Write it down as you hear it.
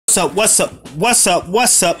What's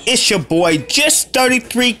up? It's your boy, Just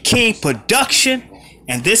 33 King Production,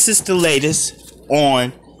 and this is the latest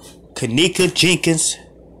on Kenneka Jenkins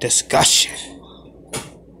Discussion.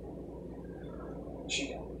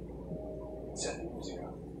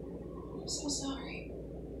 I'm so sorry.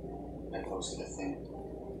 I posted a thing.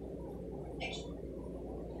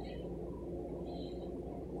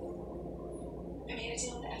 I made a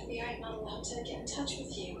deal with the FBI. I'm not allowed to get in touch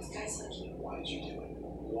with you, with guys like you. Why did you do it?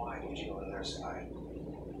 Why did you go to their side?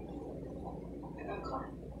 I got caught.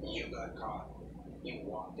 You got caught. You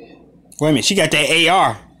walked in. Wait a minute, she got that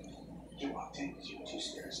AR. You walked in because you were too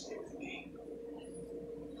scared to stay with me. I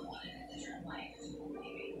wanted a different life,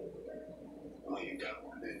 maybe. Well, you got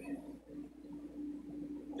one, didn't you?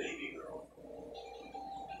 Baby girl.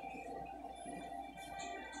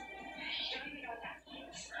 You don't even know what that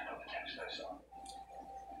means. I know the text I saw.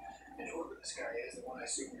 And whoever this guy is, the one I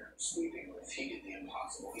assume you're sleeping with, he did the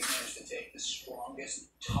impossible. He managed to take the strongest,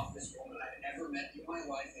 toughest woman I've ever met in my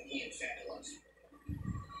life, and he infantilized her.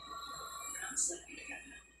 We're not sleeping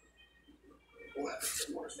together. Well, that's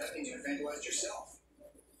the worst. That means you infantilized yourself.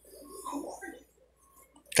 Who are you?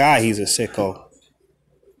 God, he's a sicko.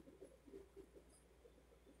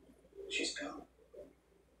 She's gone.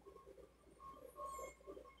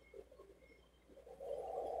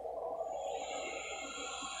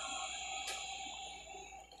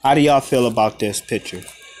 How do y'all feel about this picture?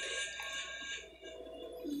 Very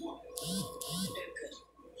good.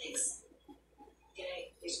 Thanks. Can I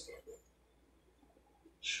please do that?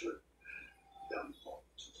 Sure. Down.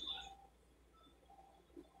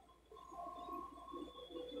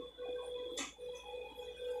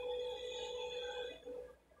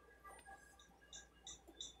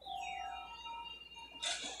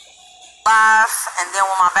 Live, and then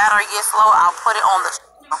when my battery gets low, I'll put it on the channel.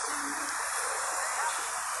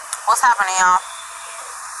 What's happening, y'all?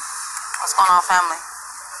 What's going on, family?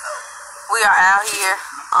 We are out here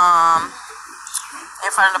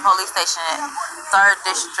in front of the police station at 3rd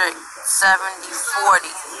District 7040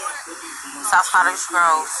 South Cottage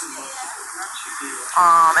Grove.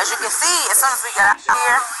 As you can see, as soon as we got out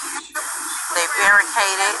here, they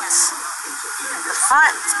barricaded the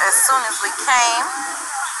front as soon as we came.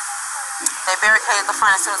 They barricaded the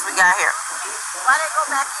front as soon as we got here. Why they go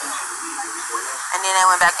back in? And then they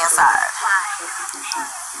went back inside.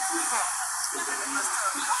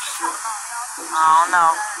 I don't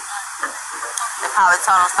know. They probably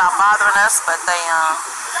told them to stop bothering us, but they,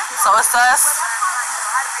 so it's us.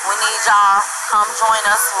 We need y'all come join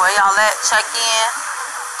us. Where y'all at? Check in.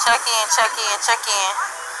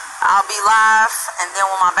 I'll be live, and then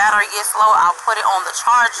when my battery gets low, I'll put it on the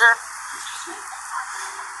charger.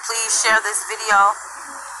 Please share this video.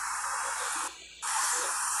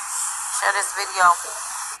 Share this video.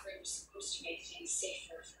 We're supposed to make things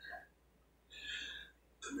safer for her.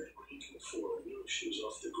 The medical he can afford. You know, she was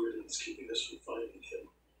off the grid and it's keeping us from finding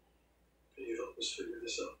him. Can you help us figure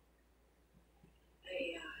this out?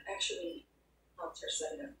 I actually helped her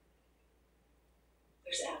set it up.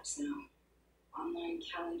 There's apps now. Online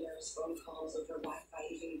calendars, phone calls over Wi-Fi,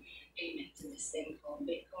 even payment to this thing called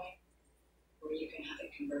Bitcoin, where you can have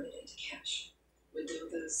it converted into cash. Would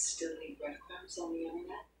those still leave breadcrumbs on the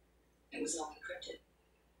internet? It was all encrypted.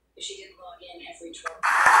 If she didn't log in every 12 hours.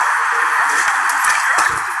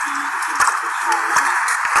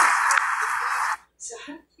 So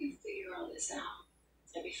how did you figure all this out?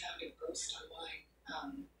 And we found a post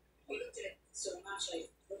online. We looked at it so much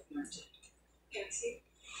I bookmarked it. Can I see?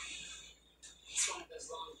 It's one of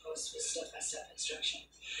those long posts with step-by-step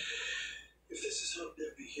instructions. If this is how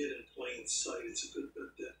Debbie hid in plain sight, it's a good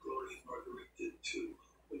bet that Brody and Marguerite did too.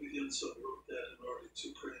 Maybe the unsub wrote that in order to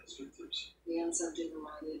prey on his victims. The unsub didn't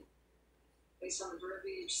write it. Based on the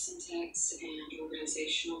verbiage, syntax, and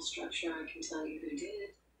organizational structure, I can tell you who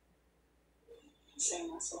did.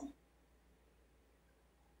 Sam Russell.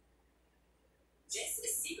 This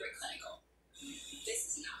is Secret Clinical. This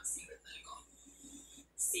is not Secret Clinical.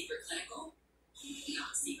 Secret Clinical,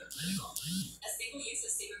 not Secret Clinical. A single use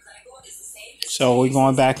of Secret Clinical is the same as... So we're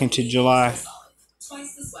going back into July.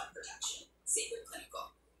 Twice the sweat protection. Secret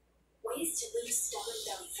Clinical. Ways to lose stubborn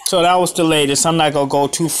belly fat. So that was the latest. I'm not going to go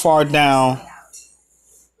too far down.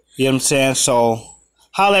 You know what I'm saying? So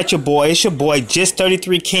holla at your boy. It's your boy, Just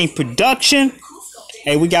 33 King Production.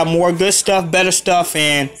 Hey, we got more good stuff, better stuff,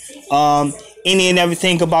 and any and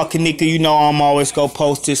everything about Kenneka, you know I'm always go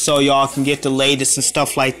post it so y'all can get the latest and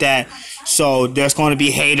stuff like that. So there's going to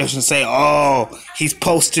be haters and say, oh, he's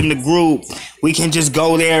posting the group. We can just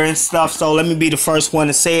go there and stuff. So let me be the first one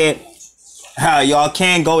to say it. Y'all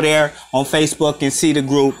can go there on Facebook and see the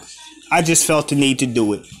group. I just felt the need to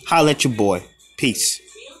do it. Holla at your boy. Peace.